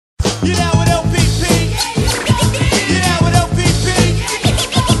You down with LPP? You down with LPP?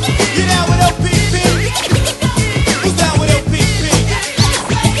 You down with LPP? Who's down with LPP?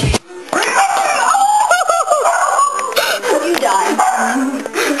 You died.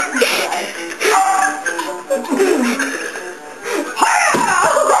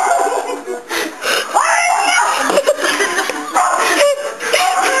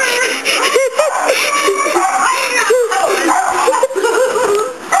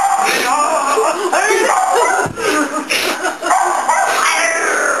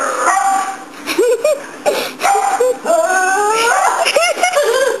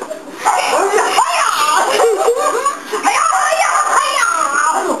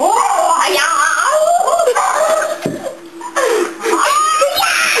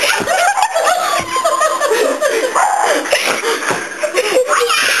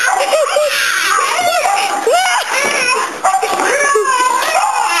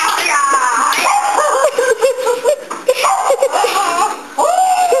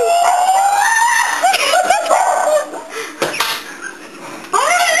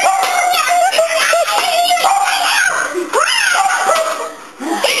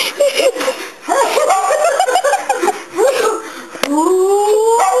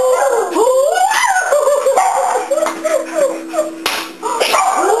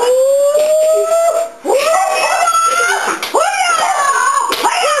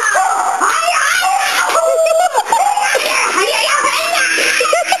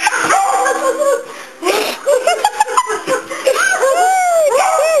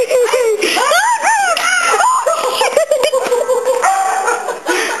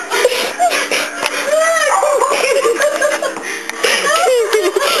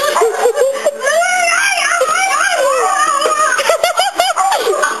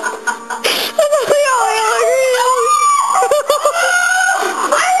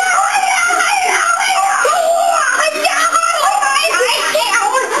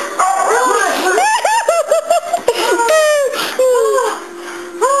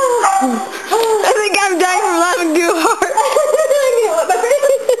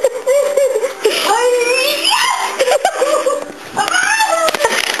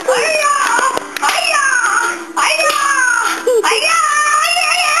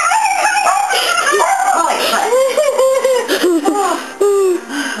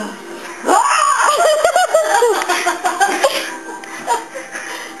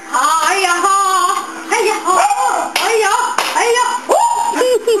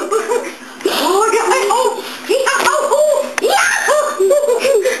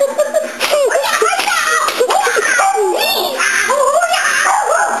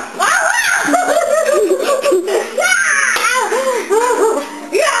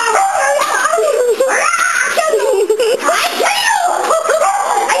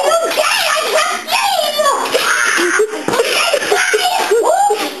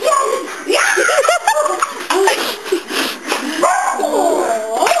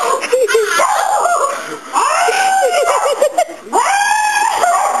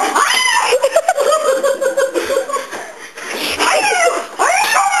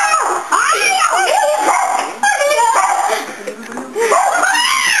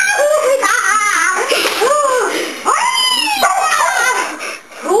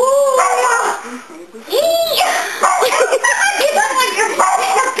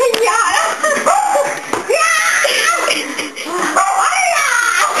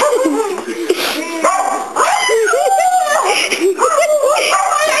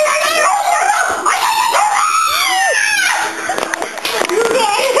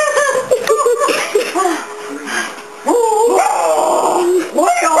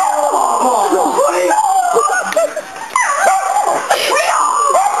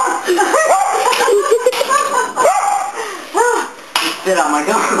 Sit on my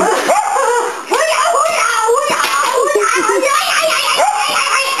gun.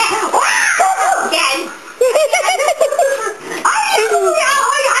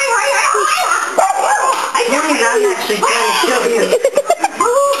 I'm actually trying to show you.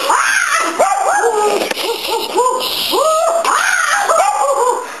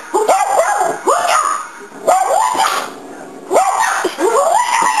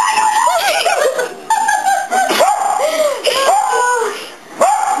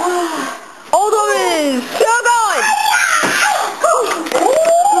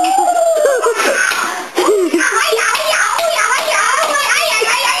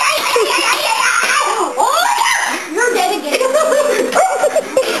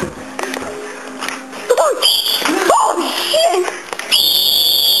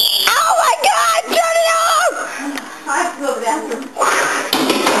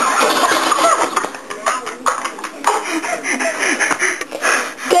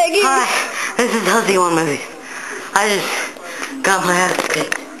 This is healthy one movie. I just got my ass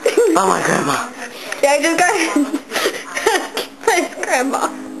kicked by my grandma. Yeah, I just got my grandma.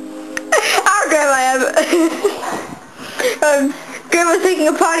 Our grandma, grandma's taking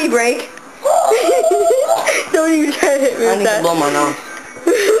a potty break. Don't even try to hit me I with need that. to blow my nose.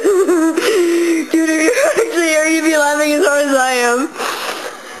 Dude, actually, are you be laughing as hard as I am?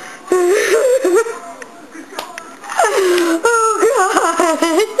 Oh,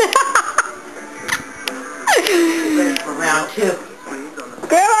 God. Ready for round 2.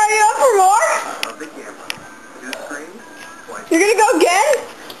 Grandma, are you up for more? You're gonna go again?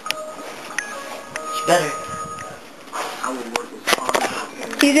 She better.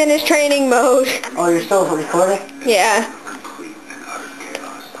 He's in his training mode. Oh, you're still recording? Yeah.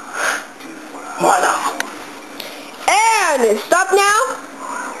 What? And stop now.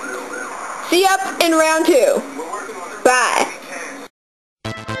 See you up in round 2. Bye.